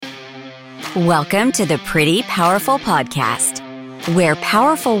Welcome to the Pretty Powerful Podcast, where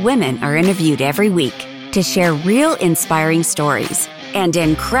powerful women are interviewed every week to share real inspiring stories and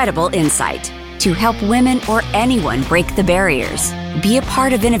incredible insight to help women or anyone break the barriers, be a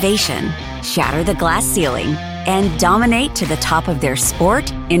part of innovation, shatter the glass ceiling, and dominate to the top of their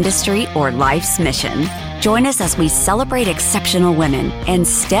sport, industry, or life's mission. Join us as we celebrate exceptional women and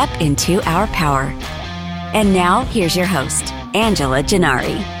step into our power. And now, here's your host, Angela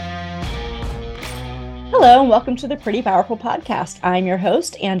Gennari. Hello, and welcome to the Pretty Powerful Podcast. I'm your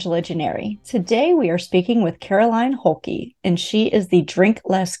host, Angela Gennari. Today, we are speaking with Caroline Holke, and she is the Drink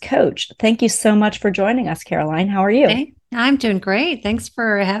Less Coach. Thank you so much for joining us, Caroline. How are you? Hey, I'm doing great. Thanks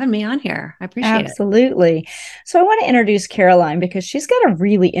for having me on here. I appreciate it. Absolutely. So I want to introduce Caroline because she's got a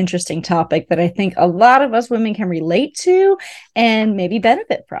really interesting topic that I think a lot of us women can relate to and maybe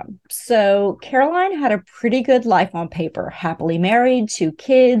benefit from. So Caroline had a pretty good life on paper, happily married, 2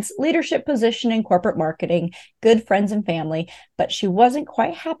 kids, leadership position in corporate marketing, good friends and family, but she wasn't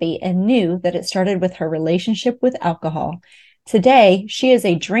quite happy and knew that it started with her relationship with alcohol. Today, she is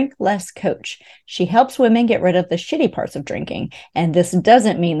a drink less coach. She helps women get rid of the shitty parts of drinking. And this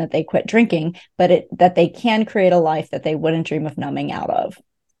doesn't mean that they quit drinking, but that they can create a life that they wouldn't dream of numbing out of.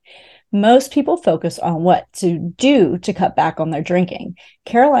 Most people focus on what to do to cut back on their drinking.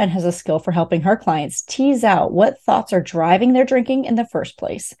 Caroline has a skill for helping her clients tease out what thoughts are driving their drinking in the first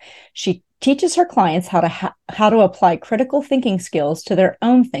place. She teaches her clients how to apply critical thinking skills to their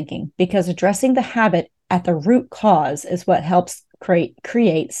own thinking, because addressing the habit at the root cause is what helps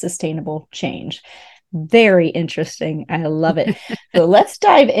create sustainable change. Very interesting. I love it. So let's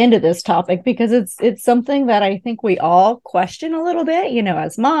dive into this topic because it's something that I think we all question a little bit,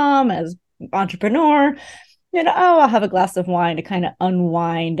 as mom, as entrepreneur, I'll have a glass of wine to kind of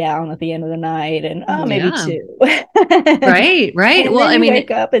unwind down at the end of the night and maybe 2. Right. And well, you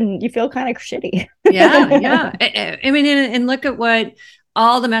wake up and you feel kind of shitty. Yeah. I mean, and look at what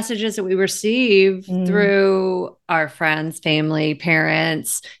all the messages that we receive through our friends, family,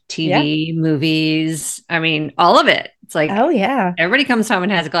 parents, TV, movies. I mean, all of it. It's like, oh yeah, everybody comes home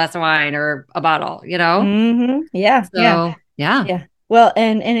and has a glass of wine or a bottle, Mm-hmm. Yeah. So, yeah. Well,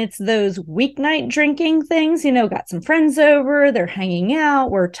 and it's those weeknight drinking things, got some friends over, they're hanging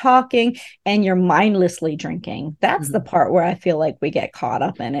out, we're talking, and you're mindlessly drinking. That's the part where I feel like we get caught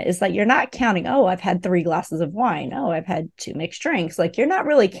up in it. It's like, you're not counting, oh, I've had 3 glasses of wine. Oh, I've had 2 mixed drinks. Like, you're not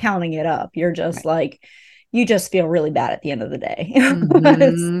really counting it up. You're just like, you just feel really bad at the end of the day.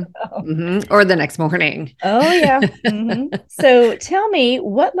 Or the next morning. Oh, yeah. So tell me,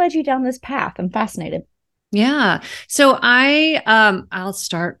 what led you down this path? I'm fascinated. Yeah. So I'll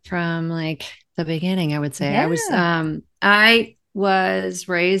start from like the beginning, I would say. I was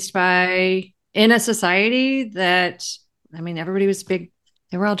raised in a society that, I mean, everybody was big.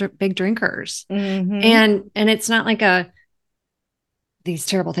 They were all big drinkers. And it's not like these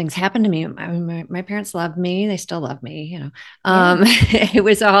terrible things happened to me. I mean, my parents loved me. They still love me, It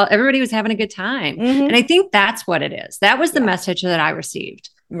was everybody was having a good time. And I think that's what it is. That was the message that I received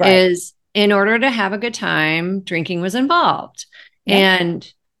is, in order to have a good time, drinking was involved. And,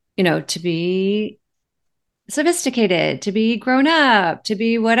 to be sophisticated, to be grown up, to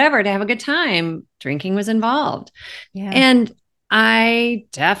be whatever, to have a good time, drinking was involved. And I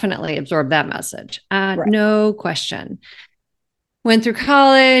definitely absorbed that message. No question. Went through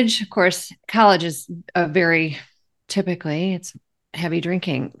college. Of course, college is typically it's a heavy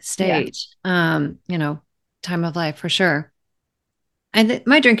drinking stage, time of life for sure. And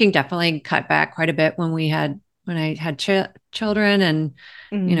my drinking definitely cut back quite a bit when I had children and,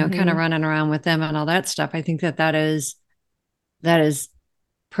 kind of running around with them and all that stuff. I think that is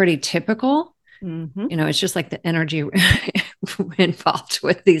pretty typical. It's just like the energy involved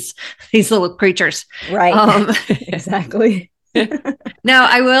with these little creatures. Right. Exactly. Now,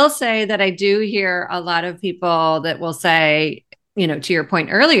 I will say that I do hear a lot of people that will say, to your point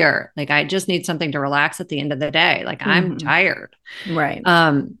earlier, like, I just need something to relax at the end of the day. Like, I'm tired. Right.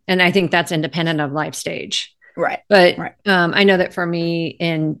 And I think that's independent of life stage. Right. But I know that for me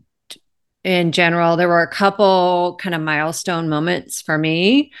in general, there were a couple kind of milestone moments for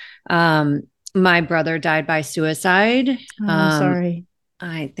me. My brother died by suicide. Sorry.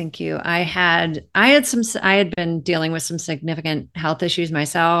 Thank you. I had been dealing with some significant health issues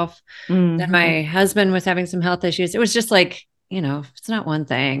myself. Then my husband was having some health issues. It was just like, it's not one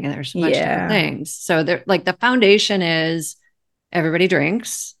thing and there's a bunch of different things. So the foundation is everybody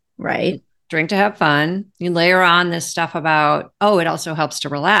drinks, right? Drink to have fun. You layer on this stuff about, it also helps to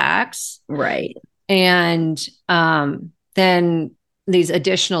relax. Right. And then these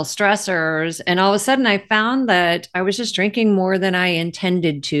additional stressors. And all of a sudden I found that I was just drinking more than I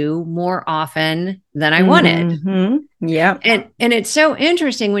intended to, more often than I wanted. Yeah. And it's so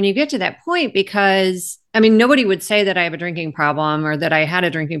interesting when you get to that point, because I mean, nobody would say that I have a drinking problem or that I had a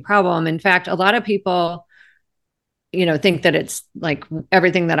drinking problem. In fact, a lot of people, think that it's like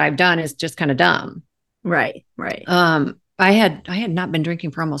everything that I've done is just kind of dumb. Right. I had not been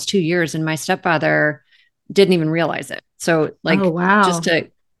drinking for almost 2 years, and my stepfather didn't even realize it. So like, oh, wow.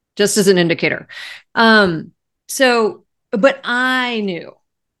 just as an indicator. But I knew,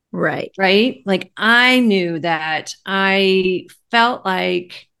 right. Like I knew that I felt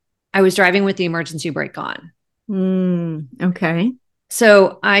like I was driving with the emergency brake on. Okay.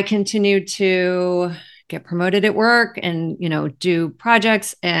 So I continued to get promoted at work and, do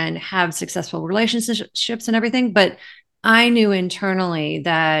projects and have successful relationships and everything. But I knew internally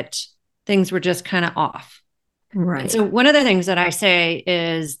that things were just kind of off. Right. And so one of the things that I say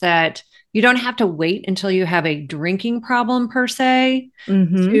is that you don't have to wait until you have a drinking problem per se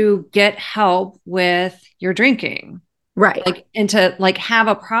to get help with your drinking. Right. Like, and to like have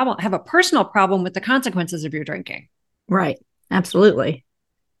a personal problem with the consequences of your drinking. Right. Absolutely.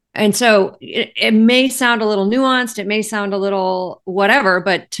 And so it may sound a little nuanced. It may sound a little whatever,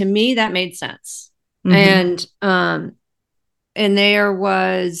 but to me that made sense. And there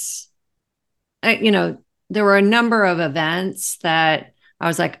was, there were a number of events that I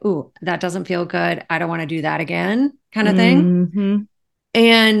was like, ooh, that doesn't feel good. I don't want to do that again, kind of thing.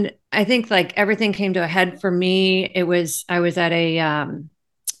 And I think like everything came to a head for me. I was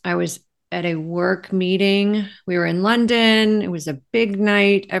at a work meeting. We were in London. It was a big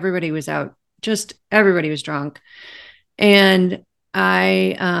night. Everybody was out. Everybody was drunk. And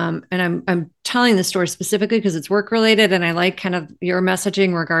I'm telling this story specifically because it's work related, and I like kind of your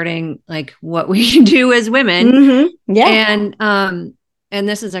messaging regarding like what we do as women. Yeah. And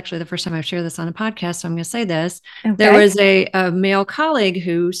this is actually the first time I've shared this on a podcast, so I'm going to say this. Okay. There was a male colleague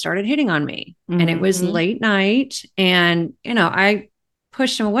who started hitting on me, and it was late night, and I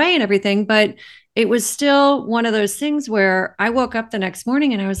pushed him away and everything, but it was still one of those things where I woke up the next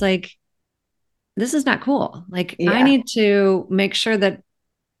morning and I was like, this is not cool. Like, I need to make sure that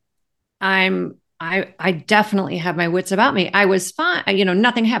I definitely have my wits about me. I was fine.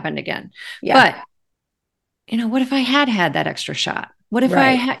 Nothing happened again. Yeah. But, what if I had that extra shot? What if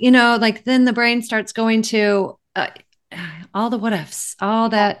I had, like then the brain starts going to all the what ifs, all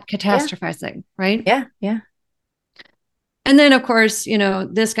that catastrophizing, right? Yeah. Yeah. And then, of course,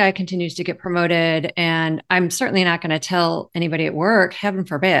 this guy continues to get promoted, and I'm certainly not going to tell anybody at work, heaven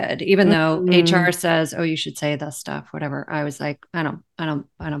forbid, even though HR says, oh, you should say this stuff, whatever. I was like, I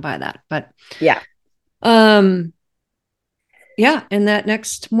don't buy that. But yeah. Yeah. And that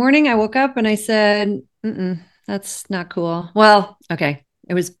next morning I woke up and I said, that's not cool. Well, okay.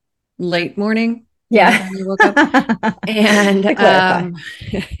 It was late morning. Yeah. I woke up and,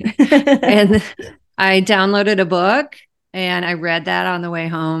 and I downloaded a book. And I read that on the way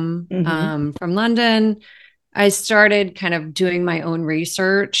home from London. I started kind of doing my own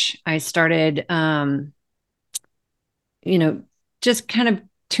research. I started, just kind of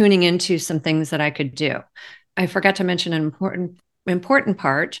tuning into some things that I could do. I forgot to mention an important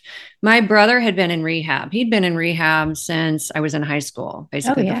part. My brother had been in rehab. He'd been in rehab since I was in high school,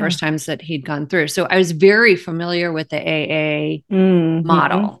 basically the first times that he'd gone through. So I was very familiar with the AA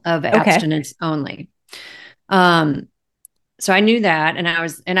model of abstinence only. So I knew that.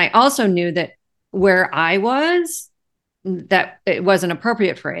 And I also knew that where I was, that it wasn't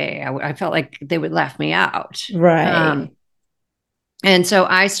appropriate for AA. I felt like they would laugh me out. Right. And so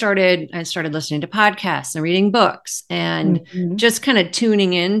I started listening to podcasts and reading books and just kind of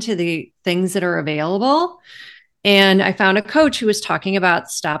tuning into the things that are available. And I found a coach who was talking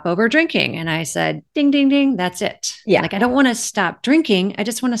about stop over drinking. And I said, ding, ding, ding, that's it. Yeah. Like, I don't want to stop drinking. I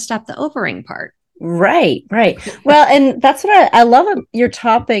just want to stop the overing part. Right. Well, and that's what I love your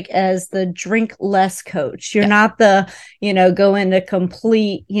topic as the drink less coach. You're not the, go into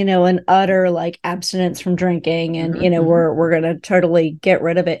complete, and utter like abstinence from drinking and, we're going to totally get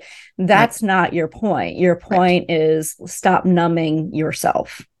rid of it. That's not your point. Your point is stop numbing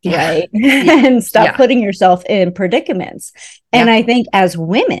yourself. Right. And stop putting yourself in predicaments. And I think as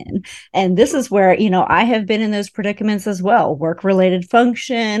women, and this is where, I have been in those predicaments as well, work-related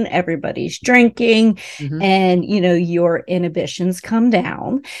function, everybody's drinking, and, your inhibitions come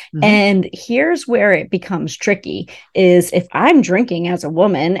down. And here's where it becomes tricky is if I'm drinking as a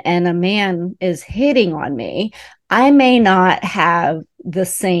woman and a man is hitting on me, I may not have the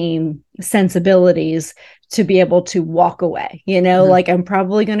same sensibilities to be able to walk away. Like I'm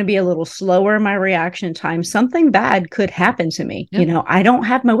probably going to be a little slower in my reaction time. Something bad could happen to me. I don't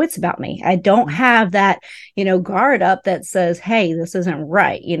have my wits about me. I don't have that, guard up that says, hey, this isn't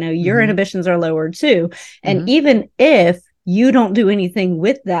right. Your inhibitions are lowered too. And even if you don't do anything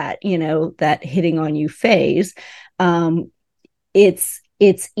with that, that hitting on you phase,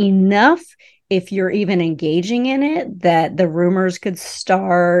 it's enough if you're even engaging in it that the rumors could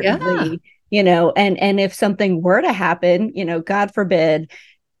start, and if something were to happen, God forbid,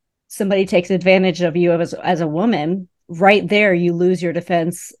 somebody takes advantage of you as a woman, right there, you lose your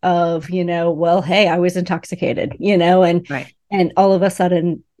defense of, well, hey, I was intoxicated, and all of a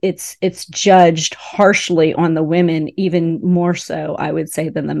sudden it's judged harshly on the women, even more so, I would say,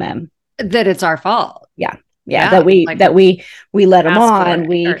 than the men. That it's our fault. That we let them on.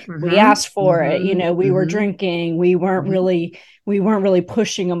 We asked for it. We were drinking. We weren't really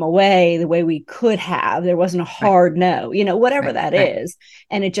pushing them away the way we could have. There wasn't a hard no, whatever that is.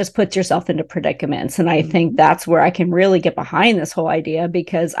 And it just puts yourself into predicaments. And I think that's where I can really get behind this whole idea,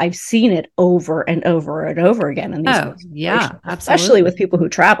 because I've seen it over and over and over again in these absolutely. Especially with people who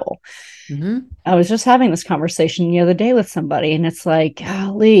travel. I was just having this conversation the other day with somebody, and it's like,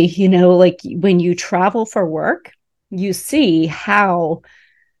 golly, like when you travel for work, you see how,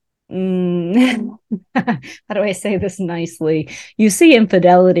 how do I say this nicely? You see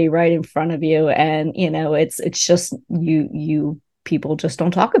infidelity right in front of you. And, it's just, you people just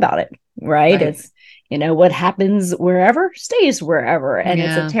don't talk about it. Right. It's, what happens wherever stays wherever. And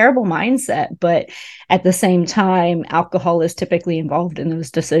it's a terrible mindset. But at the same time, alcohol is typically involved in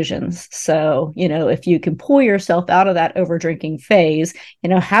those decisions. So, if you can pull yourself out of that over drinking phase,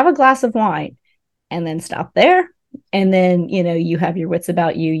 have a glass of wine and then stop there. And then, you have your wits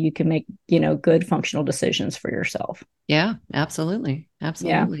about you. You can make, good functional decisions for yourself. Yeah, absolutely.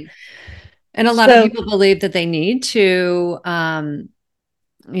 Absolutely. Yeah. And a lot of people believe that they need to, I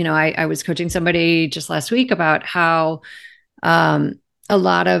was coaching somebody just last week about how a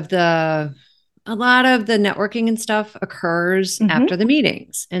lot of the networking and stuff occurs after the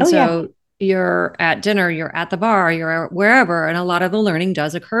meetings. And you're at dinner, you're at the bar, you're wherever, and a lot of the learning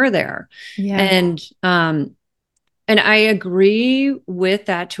does occur there. Yeah. And I agree with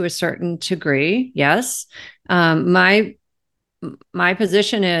that to a certain degree. Yes. My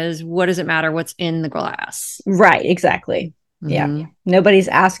position is, what does it matter what's in the glass? Right. Exactly. Yeah. Nobody's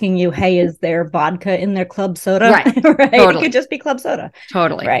asking you, hey, is there vodka in their club soda? Right. Right. Totally. It could just be club soda.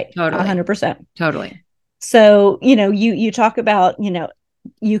 Totally. Right. Totally. 100%. Totally. So, you talk about,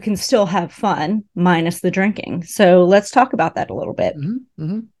 you can still have fun minus the drinking. So let's talk about that a little bit.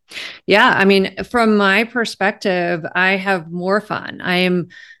 Yeah. I mean, from my perspective, I have more fun. I am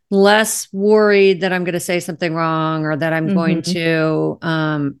less worried that I'm going to say something wrong, or that I'm going to,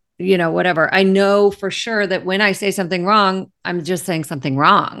 whatever. I know for sure that when I say something wrong, I'm just saying something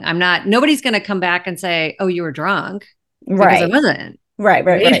wrong. Nobody's going to come back and say, oh, you were drunk. Right. Because I wasn't. Right.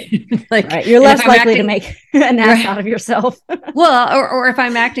 Like, you're less likely to make an ass out of yourself. Well, or if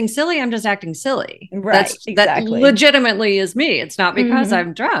I'm acting silly, I'm just acting silly. Right. That legitimately is me. It's not because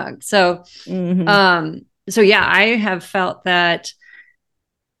I'm drunk. So, so yeah, I have felt that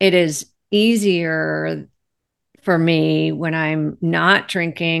it is easier for me when I'm not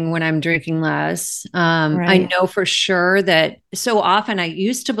drinking, when I'm drinking less. I know for sure that so often I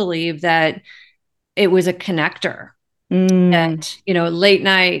used to believe that it was a connector. That, late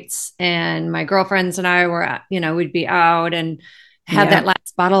nights and my girlfriends and I were, we'd be out and have that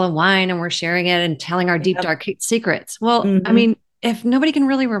last bottle of wine, and we're sharing it and telling our deep, dark secrets. Well, I mean, if nobody can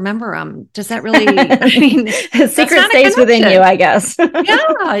really remember them, does that really, the secret stays within you, I guess. Yeah.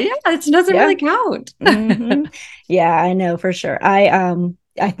 It doesn't really count. Yeah, I know for sure.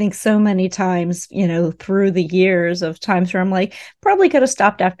 I think so many times, through the years of times where I'm like, probably could have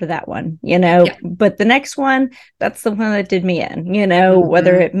stopped after that one, but the next one, that's the one that did me in,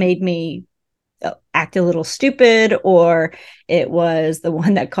 whether it made me act a little stupid, or it was the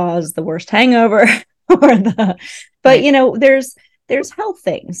one that caused the worst hangover, there's health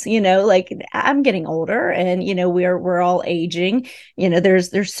things, like I'm getting older, and, we're all aging,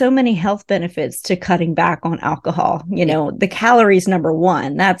 there's so many health benefits to cutting back on alcohol. The calories, number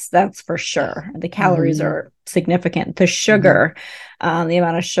one, that's for sure. The calories are significant. The sugar, the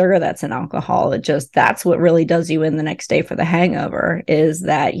amount of sugar that's in alcohol, that's what really does you in the next day for the hangover, is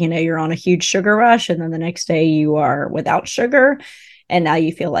that, you're on a huge sugar rush, and then the next day you are without sugar, and now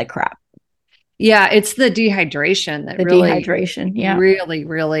you feel like crap. Yeah, it's the dehydration that really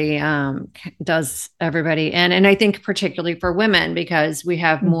does everybody in. And I think particularly for women, because we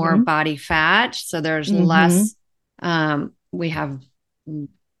have more body fat, so there's less, we have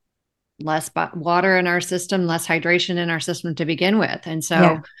less water in our system, less hydration in our system to begin with. And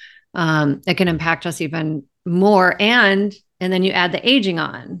so it can impact us even more. And then you add the aging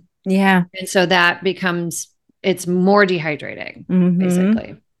on. Yeah. And so that becomes, it's more dehydrating,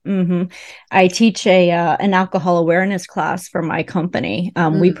 basically. I teach an alcohol awareness class for my company.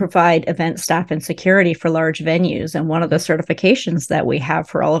 We provide event staff and security for large venues. And one of the certifications that we have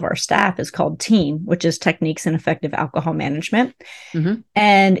for all of our staff is called TEAM, which is Techniques in Effective Alcohol Management.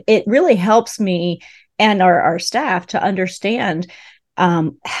 And it really helps me and our staff to understand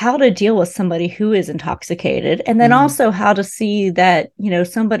how to deal with somebody who is intoxicated, and then also how to see that,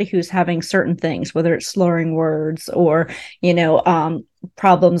 somebody who's having certain things, whether it's slurring words or,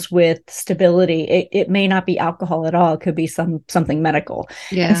 problems with stability, it may not be alcohol at all. It could be something medical.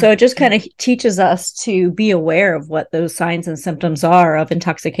 And so it just kind of teaches us to be aware of what those signs and symptoms are of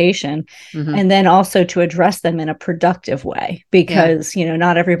intoxication, and then also to address them in a productive way, because,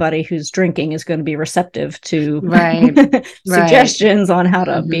 not everybody who's drinking is going to be receptive to suggestions on how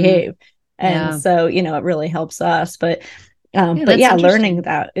to behave. And so, it really helps us. But learning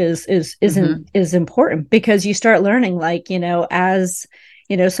that is important, because you start learning, as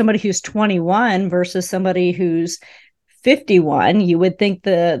somebody who's 21 versus somebody who's 51, you would think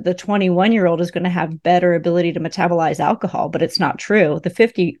the 21-year-old is going to have better ability to metabolize alcohol, but it's not true. The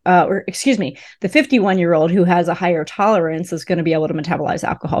 51-year-old who has a higher tolerance is going to be able to metabolize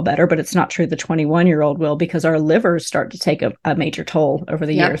alcohol better, but it's not true the 21-year-old will, because our livers start to take a major toll over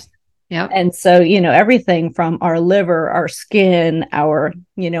the years. Yeah. And so, everything from our liver, our skin, our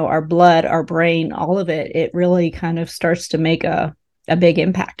blood, our brain, all of it really kind of starts to make a big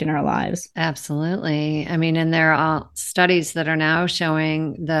impact in our lives. Absolutely. I mean, and there are studies that are now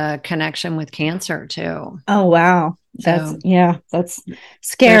showing the connection with cancer too. Oh, wow. That's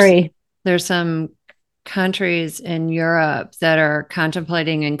scary. There's some countries in Europe that are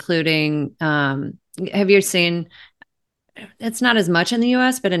contemplating including, have you seen, it's not as much in the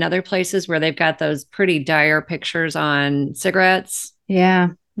US, but in other places where they've got those pretty dire pictures on cigarettes.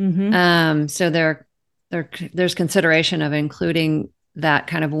 Yeah. So there's consideration of including that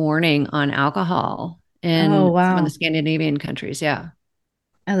kind of warning on alcohol in some of the Scandinavian countries. Yeah.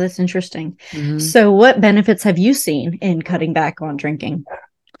 Oh, that's interesting. So what benefits have you seen in cutting back on drinking?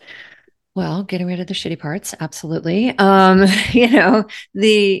 Well, getting rid of the shitty parts. Absolutely.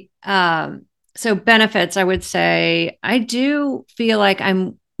 So benefits, I would say, I do feel like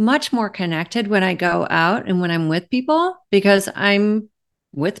I'm much more connected when I go out and when I'm with people, because I'm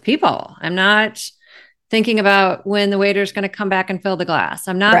with people. I'm not thinking about when the waiter's going to come back and fill the glass.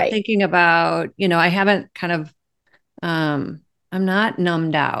 I'm not thinking about, I haven't kind of, I'm not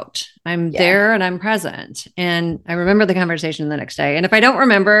numbed out. I'm there and I'm present. And I remember the conversation the next day. And if I don't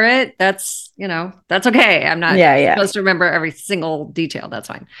remember it, that's okay. I'm not supposed to remember every single detail. That's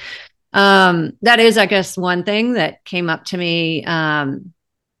fine. That is, I guess, one thing that came up to me.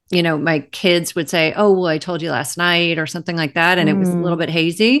 My kids would say, "Oh, well, I told you last night," or something like that. And it was a little bit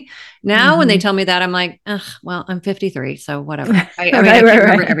hazy. Now, when they tell me that, I'm like, well, I'm 53, so whatever. I can't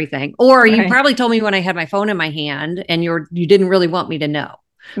remember everything. Or you probably told me when I had my phone in my hand and you didn't really want me to know.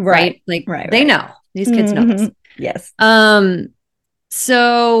 Right. They know. These kids know this. Yes.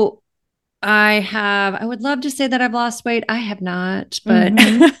 So I would love to say that I've lost weight. I have not, but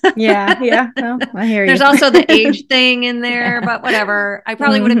yeah. Well, I hear you. There's also the age thing in there, but whatever. I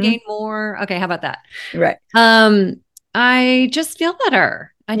probably would have gained more. Okay. How about that? Right. I just feel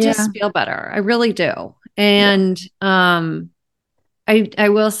better. I really do. And, I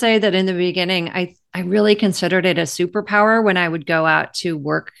will say that in the beginning, I really considered it a superpower when I would go out to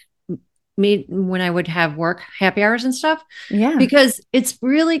work, when I would have work happy hours and stuff. Yeah. Because it's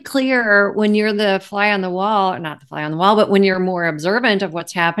really clear when you're the fly on the wall, or not the fly on the wall, but when you're more observant of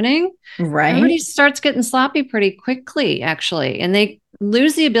what's happening, everybody starts getting sloppy pretty quickly, actually. And they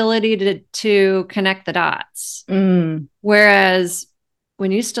lose the ability to connect the dots. Whereas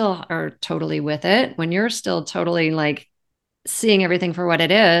when you still are totally with it, when you're still totally like seeing everything for what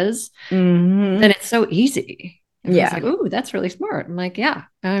it is, then it's so easy. It's like, ooh, that's really smart. I'm like, yeah.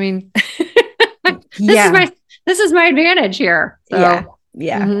 I mean, this is my advantage here. So,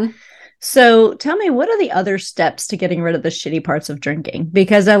 So tell me, what are the other steps to getting rid of the shitty parts of drinking?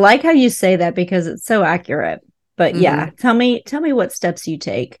 Because I like how you say that, because it's so accurate. But tell me what steps you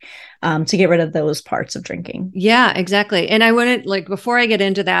take to get rid of those parts of drinking. Yeah, exactly. And I wouldn't, before I get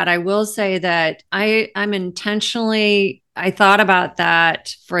into that, I will say that I'm intentionally, I thought about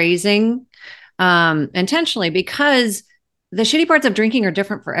that phrasing intentionally, because the shitty parts of drinking are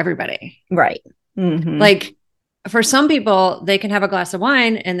different for everybody. Right. for some people, they can have a glass of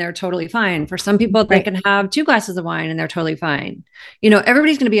wine and they're totally fine. For some people, they can have 2 glasses of wine and they're totally fine.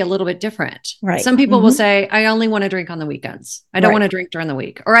 Everybody's going to be a little bit different. Right. Some people will say, I only want to drink on the weekends. I don't want to drink during the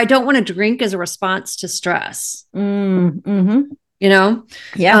week, or I don't want to drink as a response to stress.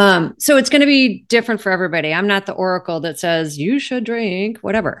 Yeah. So it's going to be different for everybody. I'm not the oracle that says you should drink,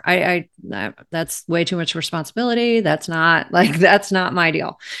 whatever. That's way too much responsibility. That's not my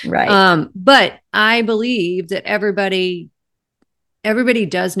deal. Right. But I believe that everybody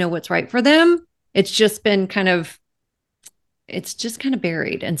does know what's right for them. It's just kind of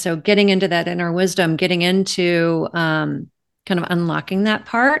buried. And so getting into that inner wisdom, getting into, kind of unlocking that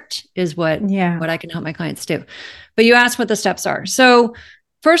part is what I can help my clients do. But you asked what the steps are. So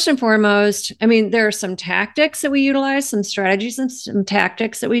first and foremost, there are some tactics that we utilize, some strategies and some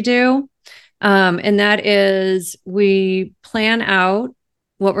tactics that we do. And that is we plan out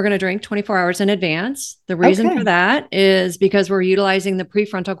what we're going to drink 24 hours in advance. The reason for that is because we're utilizing the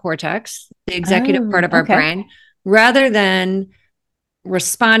prefrontal cortex, the executive part of our brain, rather than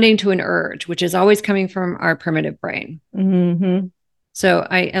responding to an urge, which is always coming from our primitive brain. So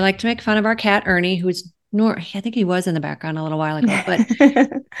I like to make fun of our cat, Ernie, who's I think he was in the background a little while ago, but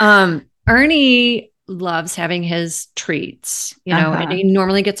Ernie loves having his treats, and he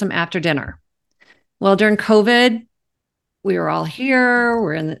normally gets them after dinner. Well, during COVID, we were all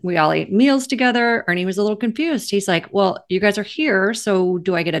here. We all ate meals together. Ernie was a little confused. He's like, well, you guys are here. So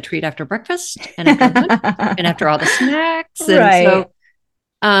do I get a treat after breakfast and after lunch and after all the snacks?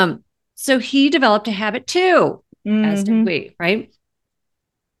 And so he developed a habit too, as did we, right?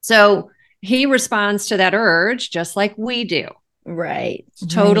 So he responds to that urge just like we do. Right. It's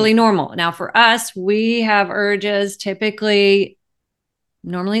totally normal. Now for us, we have urges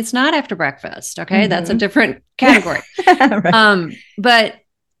normally it's not after breakfast. Okay. That's a different category. But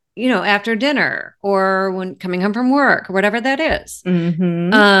after dinner or when coming home from work or whatever that is.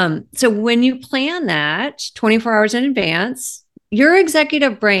 So when you plan that 24 hours in advance, your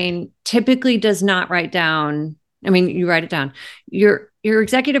executive brain typically does not write down. You write it down. Your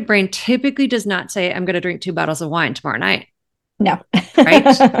executive brain typically does not say, I'm going to drink 2 bottles of wine tomorrow night. No. Right.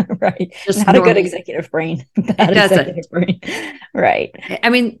 Right. Just not a good executive brain. It doesn't. Brain. Right.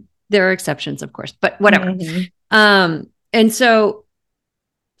 There are exceptions, of course, but whatever. And so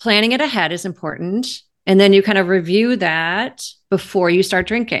planning it ahead is important. And then you kind of review that before you start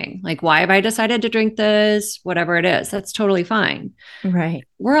drinking. Like, why have I decided to drink this? Whatever it is, that's totally fine. Right.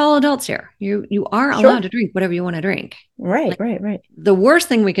 We're all adults here. You are allowed to drink whatever you want to drink. Right. Right. The worst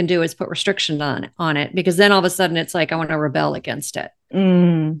thing we can do is put restrictions on it, because then all of a sudden it's like, I want to rebel against it.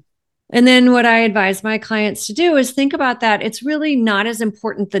 And then what I advise my clients to do is think about that. It's really not as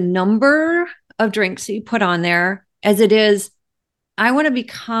important the number of drinks that you put on there as it is, I want to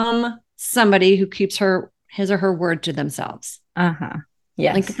become somebody who keeps his or her word to themselves.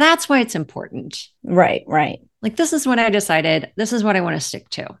 Yes. Like, that's why it's important. Right. Right. Like, this is what I decided. This is what I want to stick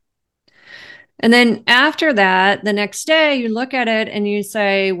to. And then after that, the next day you look at it and you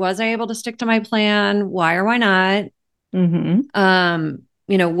say, was I able to stick to my plan? Why or why not?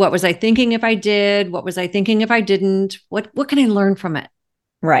 What was I thinking if I did? What was I thinking if I didn't? What can I learn from it?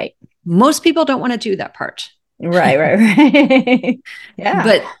 Right. Most people don't want to do that part. Right. Yeah.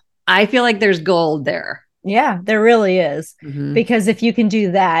 But I feel like there's gold there. Yeah, there really is. Because if you can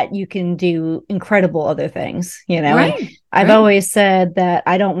do that, you can do incredible other things, Right. I've always said that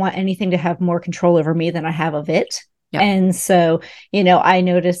I don't want anything to have more control over me than I have of it. Yep. And so, I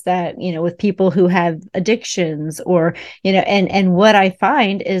noticed that, with people who have addictions or, and what I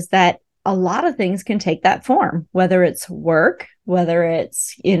find is that a lot of things can take that form, whether it's work, whether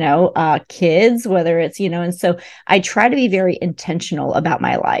it's, kids, whether it's, and so I try to be very intentional about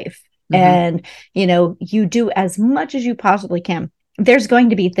my life. And, you do as much as you possibly can. There's going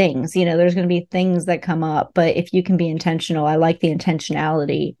to be things, there's going to be things that come up, but if you can be intentional, I like the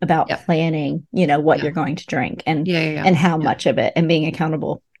intentionality about planning, what you're going to drink and how much of it, and being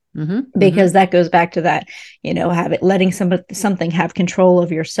accountable. Because that goes back to that, letting something have control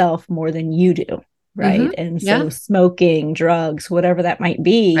of yourself more than you do. Right. And so smoking, drugs, whatever that might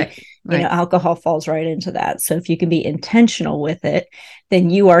be, alcohol falls right into that. So if you can be intentional with it, then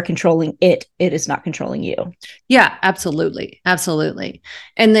you are controlling it. It is not controlling you. Yeah, absolutely. Absolutely.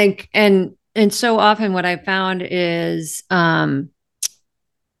 And so often what I found is,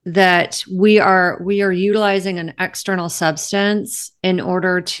 that we are utilizing an external substance in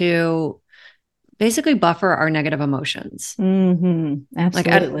order to basically buffer our negative emotions.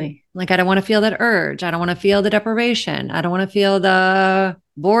 Absolutely. Like I don't want to feel that urge. I don't want to feel the deprivation. I don't want to feel the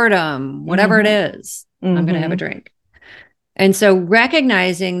boredom, whatever it is. I'm going to have a drink. And so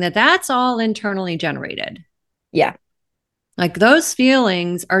recognizing that that's all internally generated. Yeah. Like those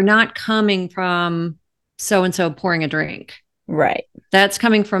feelings are not coming from so-and-so pouring a drink. Right. That's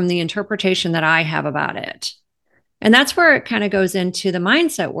coming from the interpretation that I have about it. And that's where it kind of goes into the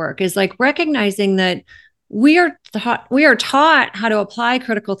mindset work, is like recognizing that we are taught how to apply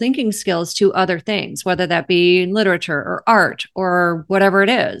critical thinking skills to other things, whether that be literature or art or whatever it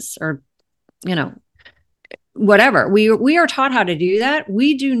is, or, you know, whatever. We are taught how to do that.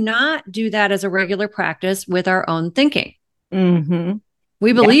 We do not do that as a regular practice with our own thinking. Mm-hmm.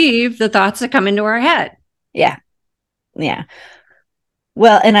 We believe the thoughts that come into our head. Yeah. Yeah.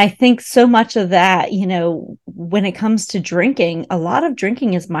 Well, and I think so much of that, you know, when it comes to drinking, a lot of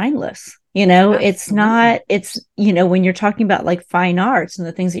drinking is mindless. You know, it's, you know, when you're talking about like fine arts and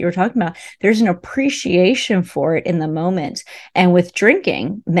the things that you were talking about, there's an appreciation for it in the moment. And with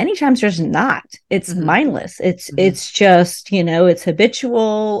drinking, many times there's not. It's mindless. It's just, you know, it's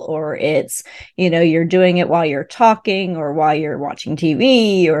habitual, or it's, you know, you're doing it while you're talking or while you're watching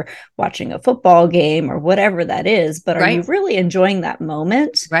TV or watching a football game or whatever that is. But are you really enjoying that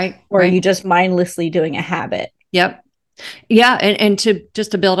moment? Right. Or are you just mindlessly doing a habit? Yep. Yeah. And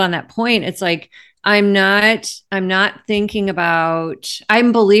to build on that point, it's like, I'm not thinking about,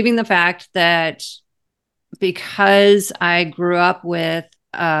 I'm believing the fact that because I grew up with,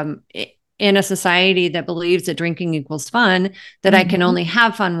 in a society that believes that drinking equals fun, that I can only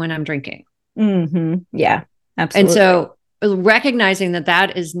have fun when I'm drinking. Yeah, absolutely. And so recognizing that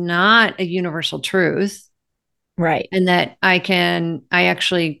that is not a universal truth. Right. And that I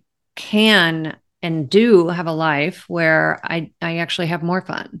actually can and do have a life where I actually have more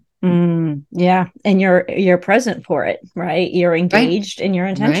fun. Yeah. And you're present for it, right? You're engaged and you're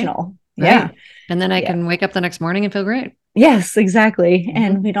intentional. Right. Yeah. Right. And then I can wake up the next morning and feel great. Yes, exactly.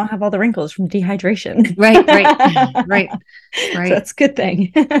 And we don't have all the wrinkles from dehydration. Right. Right. So that's a good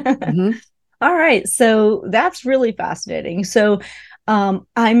thing. All right. So that's really fascinating. So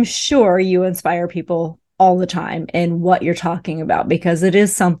I'm sure you inspire people all the time in what you're talking about, because it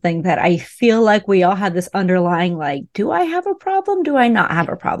is something that I feel like we all have this underlying, like, do I have a problem? Do I not have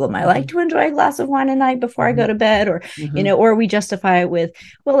a problem? I like to enjoy a glass of wine a night before I go to bed, or, you know, or we justify it with,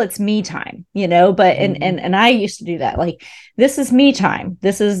 well, it's me time, you know, but, and I used to do that. Like, this is me time.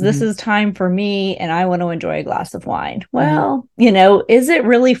 This is time for me. And I want to enjoy a glass of wine. Well, you know, is it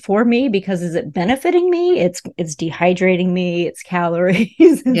really for me? Because is it benefiting me? It's dehydrating me. It's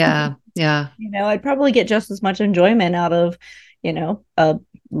calories. Yeah. Yeah. You know, I'd probably get just as much enjoyment out of, you know, a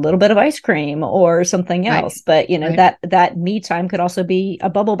little bit of ice cream or something else. But, you know, that me time could also be a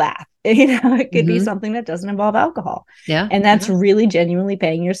bubble bath. You know, it could be something that doesn't involve alcohol. Yeah. And that's really genuinely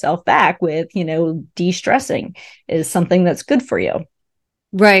paying yourself back with, you know, de-stressing is something that's good for you.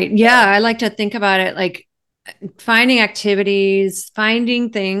 Right. Yeah. I like to think about it like finding activities, finding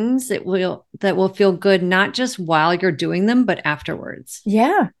things that will feel good, not just while you're doing them, but afterwards.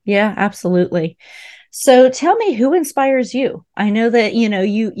 Yeah. Yeah, absolutely. So tell me, who inspires you? I know that, you know,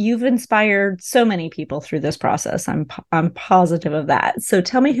 you've inspired so many people through this process. I'm positive of that. So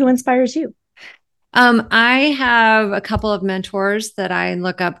tell me, who inspires you? I have a couple of mentors that I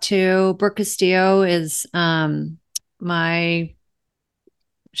look up to. Brooke Castillo is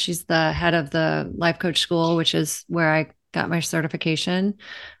she's the head of the life coach school, which is where I got my certification.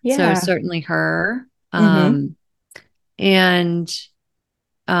 Yeah. So certainly her.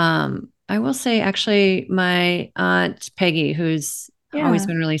 I will say actually my aunt Peggy, who's always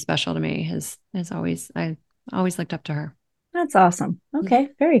been really special to me, I always looked up to her. That's awesome. Okay.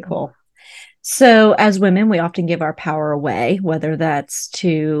 Very cool. So as women, we often give our power away, whether that's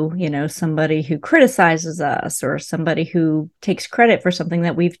to, you know, somebody who criticizes us or somebody who takes credit for something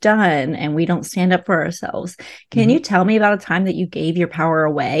that we've done and we don't stand up for ourselves. Can you tell me about a time that you gave your power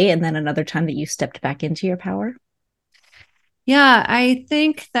away and then another time that you stepped back into your power? Yeah, I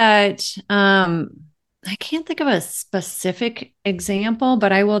think that I can't think of a specific example,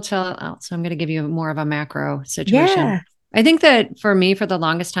 but I will tell. So I'm going to give you more of a macro situation. Yeah. I think that for me, for the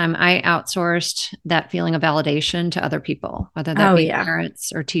longest time, I outsourced that feeling of validation to other people, whether that be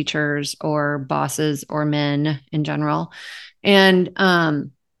parents or teachers or bosses or men in general. And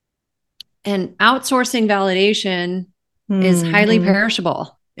outsourcing validation is highly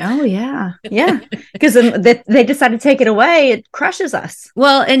perishable. Oh, yeah. Yeah. Because they decide to take it away. It crushes us.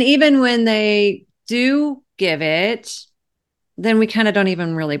 Well, and even when they do give it, then we kind of don't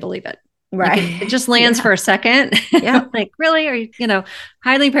even really believe it. Right. Like it just lands for a second. Yeah. Like, really? Are you,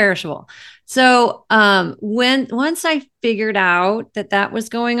 highly perishable. So once I figured out that was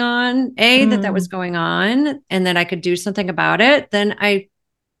going on, that was going on and that I could do something about it, then I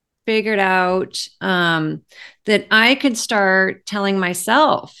figured out that I could start telling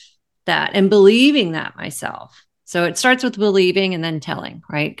myself that and believing that myself. So it starts with believing and then telling,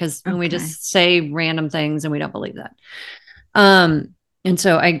 right? Because when we just say random things and we don't believe that. And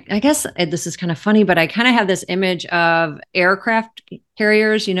so I guess this is kind of funny, but I kind of have this image of aircraft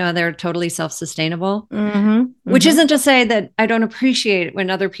carriers, they're totally self-sustainable, which isn't to say that I don't appreciate when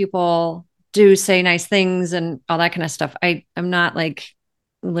other people do say nice things and all that kind of stuff. I'm not like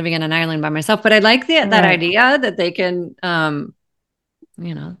living in an island by myself, but I like that idea that they can,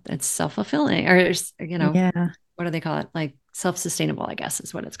 it's self-fulfilling or, what do they call it? Like self-sustainable, I guess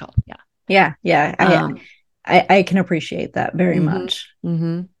is what it's called. Yeah. Yeah. I can appreciate that very much.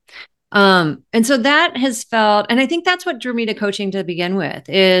 And so that has felt, and I think that's what drew me to coaching to begin with,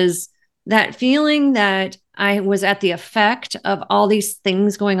 is that feeling that I was at the effect of all these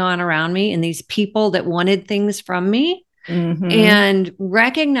things going on around me and these people that wanted things from me. And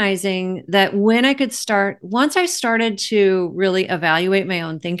recognizing that once I started to really evaluate my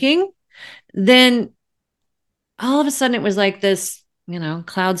own thinking, then all of a sudden it was like this,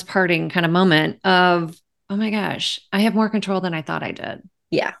 clouds parting kind of moment of, oh my gosh, I have more control than I thought I did.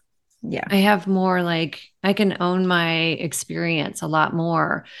 Yeah. I have more, I can own my experience a lot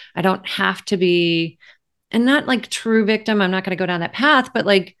more. I don't have to be, and not like true victim. I'm not going to go down that path, but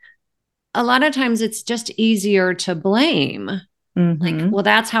a lot of times it's just easier to blame. Well,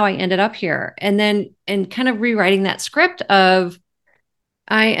 that's how I ended up here. And kind of rewriting that script of,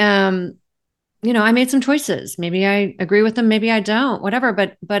 I made some choices. Maybe I agree with them. Maybe I don't, whatever.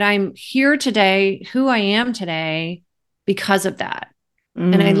 But I'm here today, who I am today because of that.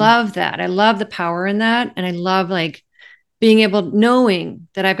 And I love that. I love the power in that. And I love being able, knowing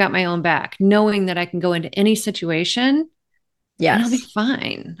that I've got my own back, knowing that I can go into any situation. Yes. And I'll be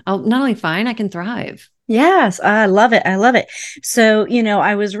fine. I'll not only fine, I can thrive. Yes, I love it. I love it. So,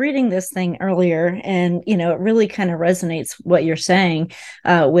 I was reading this thing earlier and, it really kind of resonates what you're saying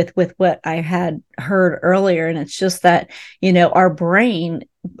with what I had heard earlier. And it's just that, our brain,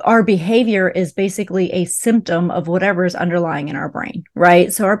 our behavior is basically a symptom of whatever is underlying in our brain,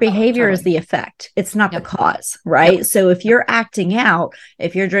 right? So our behavior is the effect. It's not the cause, right? So if you're acting out,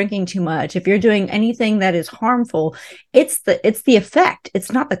 if you're drinking too much, if you're doing anything that is harmful, it's the effect.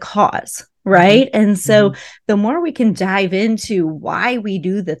 It's not the cause. Right. And so the more we can dive into why we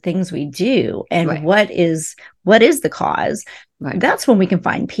do the things we do and what is the cause, that's when we can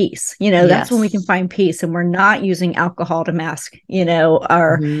find peace. That's when we can find peace, and we're not using alcohol to mask,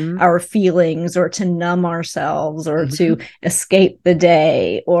 our feelings or to numb ourselves or to escape the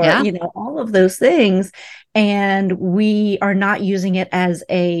day or, all of those things. And we are not using it as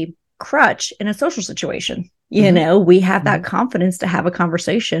a crutch in a social situation. We have that confidence to have a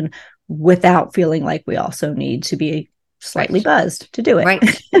conversation without feeling like we also need to be slightly buzzed to do it. Right.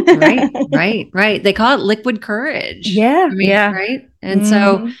 They call it liquid courage. Yeah. Right. And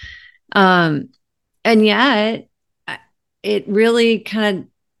so, and yet it really kind of,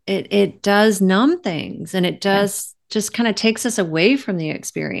 it does numb things, and it does just kind of takes us away from the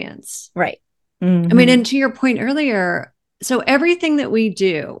experience. Right. I mean, and to your point earlier, so everything that we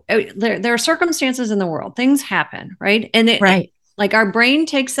do, there are circumstances in the world, things happen, right? And our brain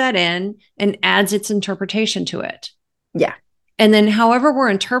takes that in and adds its interpretation to it. Yeah. And then however we're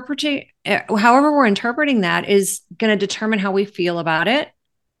interpreting that is going to determine how we feel about it.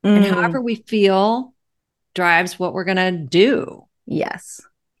 And however we feel drives what we're going to do. Yes.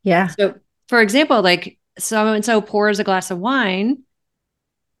 Yeah. So for example, so-and-so pours a glass of wine.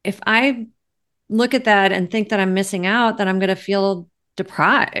 If I look at that and think that I'm missing out, then I'm going to feel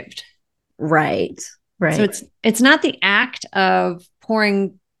deprived. Right. So it's not the act of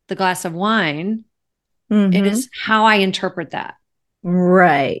pouring the glass of wine. It is how I interpret that.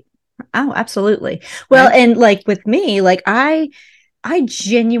 Right. Oh, absolutely. Well, and with me, I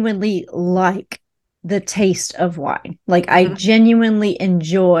genuinely like the taste of wine. I genuinely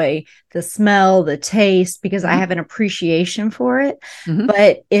enjoy the smell, the taste, because I have an appreciation for it.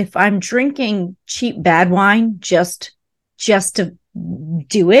 But if I'm drinking cheap, bad wine, just to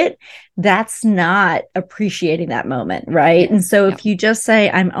do it, that's not appreciating that moment. Right. And so if you just say,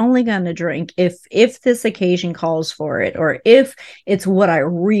 I'm only going to drink if this occasion calls for it, or if it's what I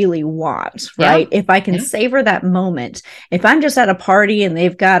really want, right? If I can savor that moment, if I'm just at a party and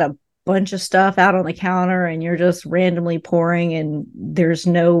they've got a bunch of stuff out on the counter and you're just randomly pouring and there's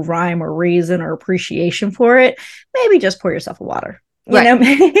no rhyme or reason or appreciation for it, maybe just pour yourself a water.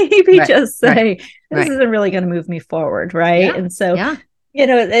 Maybe just say, this isn't really going to move me forward. Right. And so,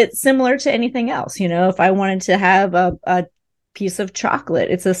 it's similar to anything else. If I wanted to have a piece of chocolate,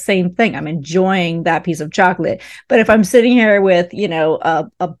 it's the same thing. I'm enjoying that piece of chocolate. But if I'm sitting here with,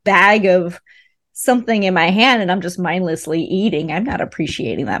 a bag of something in my hand and I'm just mindlessly eating, I'm not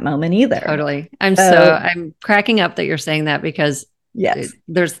appreciating that moment either. Totally. I'm cracking up that you're saying that, because yes,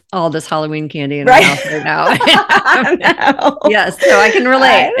 there's all this Halloween candy in right. my house right now. I yes, so I can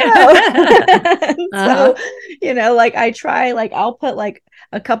relate. So, like I try, like I'll put like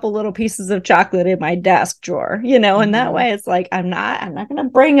a couple little pieces of chocolate in my desk drawer, and that way it's like I'm not going to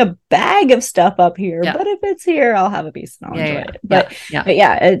bring a bag of stuff up here, but if it's here, I'll have a piece and I'll enjoy it. But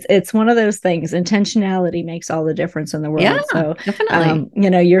yeah, it's one of those things. Intentionality makes all the difference in the world. So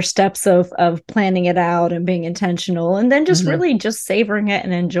definitely, your steps of planning it out and being intentional, and then just really just savoring it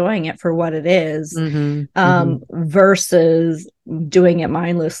and enjoying it for what it is, versus doing it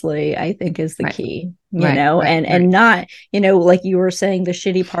mindlessly, I think is the key, and not, like you were saying, the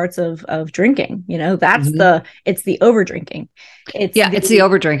shitty parts of drinking, that's it's the over drinking. It's the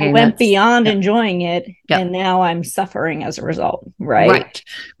over drinking. Went beyond enjoying it. And now I'm suffering as a result. Right.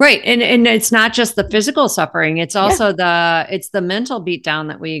 And it's not just the physical suffering. It's also it's the mental beatdown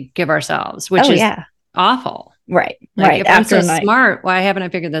that we give ourselves, which is awful. Right. If after I'm so smart, why haven't I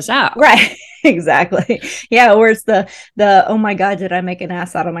figured this out? Right. Exactly. Yeah. Or it's the, oh my God, did I make an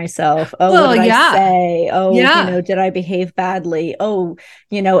ass out of myself? Oh, what did I say? Oh, did I behave badly? Oh,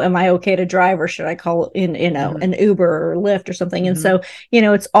 am I okay to drive, or should I call in, an Uber or Lyft or something? And so,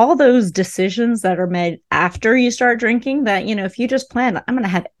 it's all those decisions that are made after you start drinking that, if you just plan, I'm going to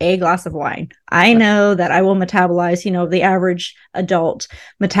have a glass of wine, I know that I will metabolize, the average adult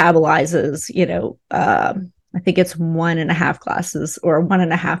metabolizes, I think it's 1.5 glasses or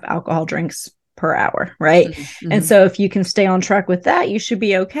 1.5 alcohol drinks per hour. Right. And so if you can stay on track with that, you should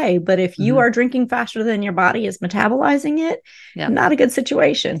be okay. But if you are drinking faster than your body is metabolizing it, not a good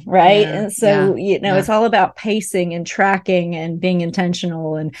situation. Right. And so, it's all about pacing and tracking and being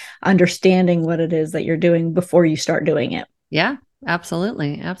intentional and understanding what it is that you're doing before you start doing it. Yeah,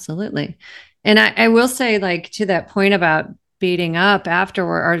 absolutely. Absolutely. And I will say, like, to that point about beating up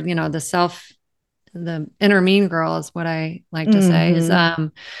afterward, or, the inner mean girl is what I like to say is,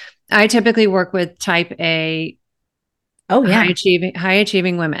 I typically work with type A, high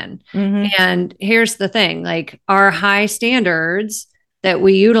achieving women. And here's the thing, like, our high standards that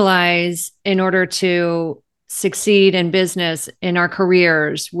we utilize in order to succeed in business, in our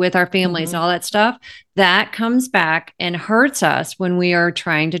careers, with our families, all that stuff, that comes back and hurts us when we are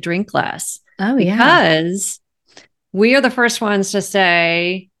trying to drink less. Because we are the first ones to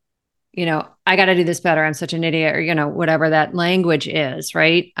say, I got to do this better. I'm such an idiot, or, whatever that language is,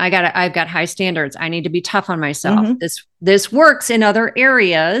 right? I've got high standards. I need to be tough on myself. This works in other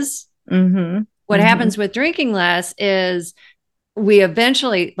areas. What happens with drinking less is we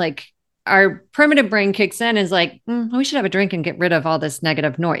eventually, like, our primitive brain kicks in and is like, we should have a drink and get rid of all this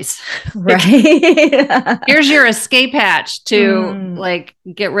negative noise. Right. Here's your escape hatch to like,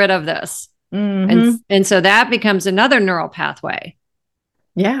 get rid of this. And so that becomes another neural pathway.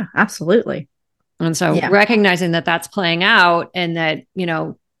 Yeah, absolutely. And so recognizing that that's playing out, and that,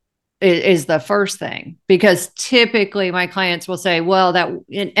 is the first thing, because typically my clients will say, well,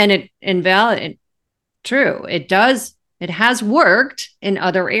 true. It has worked in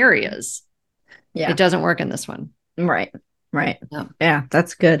other areas. Yeah. It doesn't work in this one. Right. Yeah,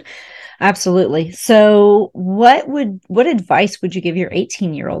 that's good. Absolutely. So what advice would you give your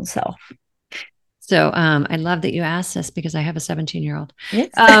 18-year-old self? So I love that you asked this, because I have a 17-year-old. Yes.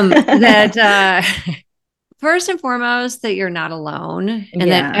 That first and foremost, that you're not alone, and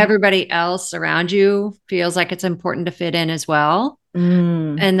that everybody else around you feels like it's important to fit in as well.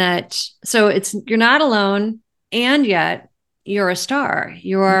 And that, so you're not alone, and yet you're a star.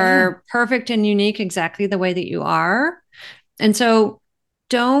 You are perfect and unique exactly the way that you are. And so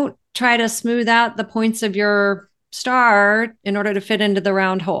don't try to smooth out the points of your star in order to fit into the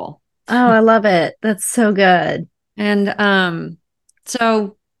round hole. Oh, I love it. That's so good. And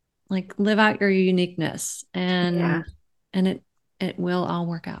so, like, live out your uniqueness, and it will all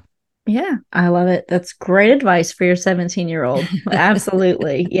work out. Yeah, I love it. That's great advice for your 17-year-old.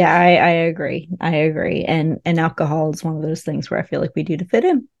 Absolutely. Yeah, I agree. And alcohol is one of those things where I feel like we do to fit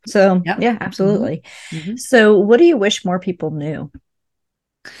in. So yeah, absolutely. So what do you wish more people knew?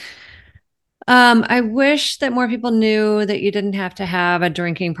 I wish that more people knew that you didn't have to have a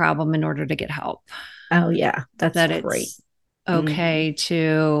drinking problem in order to get help. Oh yeah, that's great. It's okay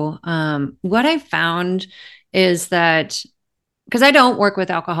to, what I found is that, because I don't work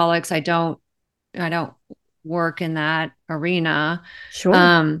with alcoholics, I don't work in that arena. Sure.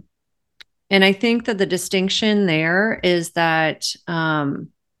 And I think that the distinction there is that,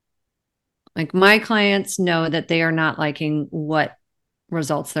 like, my clients know that they are not liking what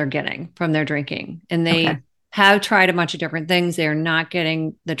results they're getting from their drinking, and have tried a bunch of different things. They're not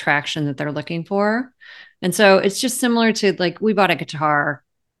getting the traction that they're looking for. And so it's just similar to like, we bought a guitar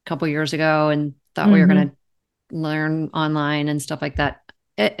a couple years ago and thought we were going to learn online and stuff like that.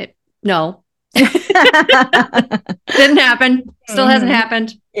 No, didn't happen. Still hasn't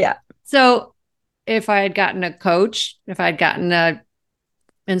happened. Yeah. So if I had gotten a coach, if I'd gotten a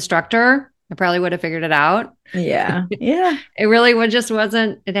instructor, I probably would have figured it out. Yeah. Yeah. It really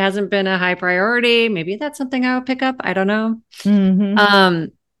it hasn't been a high priority. Maybe that's something I would pick up. I don't know.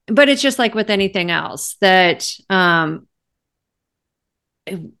 But it's just like with anything else that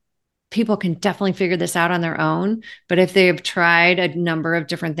people can definitely figure this out on their own. But if they've tried a number of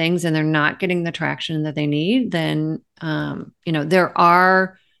different things and they're not getting the traction that they need, then, there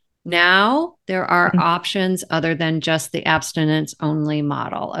are options other than just the abstinence only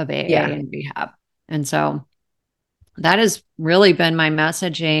model of AA and rehab. And so that has really been my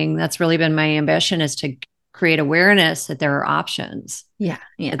messaging. That's really been my ambition, is to create awareness that there are options. Yeah.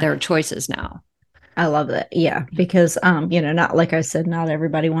 That there are choices now. I love that. Yeah. Because, not like I said, not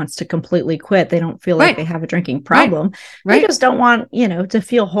everybody wants to completely quit. They don't feel like they have a drinking problem. Right. They just don't want, to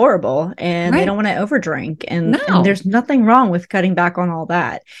feel horrible, and they don't want to overdrink. And there's nothing wrong with cutting back on all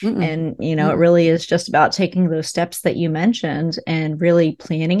that. And, it really is just about taking those steps that you mentioned and really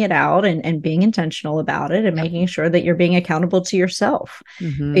planning it out and being intentional about it and making sure that you're being accountable to yourself.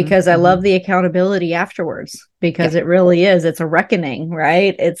 Because I love the accountability afterwards, because it really is. It's a reckoning,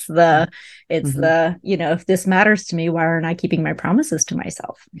 right? It's the, if this matters to me, why aren't I keeping my promises to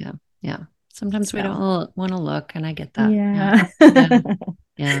myself? Yeah. Yeah. Sometimes we don't want to look, and I get that.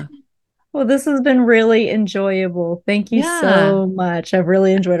 Yeah. Well, this has been really enjoyable. Thank you so much. I've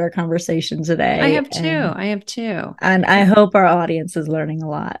really enjoyed our conversation today. I have too. And I hope our audience is learning a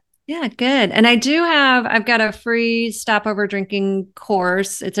lot. Yeah, good. And I've got a free stopover drinking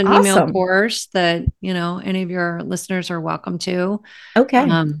course. It's an email course that, any of your listeners are welcome to.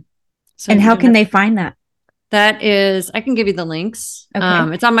 Okay. So how can they find that? That is, I can give you the links.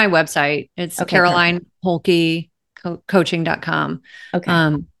 Okay. It's on my website. It's Caroline Holke coaching.com.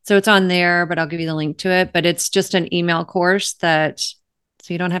 Okay. So it's on there, but I'll give you the link to it. But it's just an email course so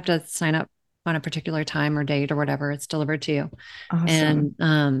you don't have to sign up on a particular time or date or whatever. It's delivered to you. Awesome.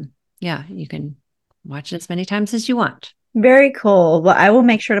 And you can watch it as many times as you want. Very cool. Well, I will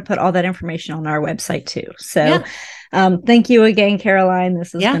make sure to put all that information on our website too. So thank you again, Caroline.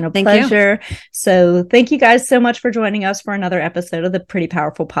 This has been a pleasure. So thank you guys so much for joining us for another episode of the Pretty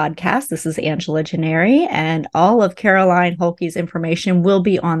Powerful Podcast. This is Angela Gennari, and all of Caroline Holke's information will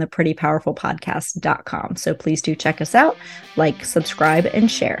be on the prettypowerfulpodcast.com. So please do check us out, like, subscribe, and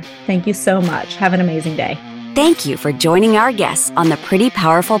share. Thank you so much. Have an amazing day. Thank you for joining our guests on the Pretty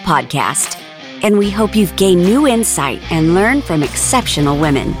Powerful Podcast. And we hope you've gained new insight and learned from exceptional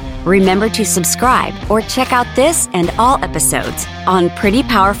women. Remember to subscribe or check out this and all episodes on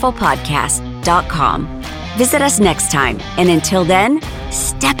prettypowerfulpodcast.com. Visit us next time. And until then,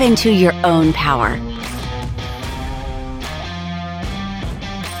 step into your own power.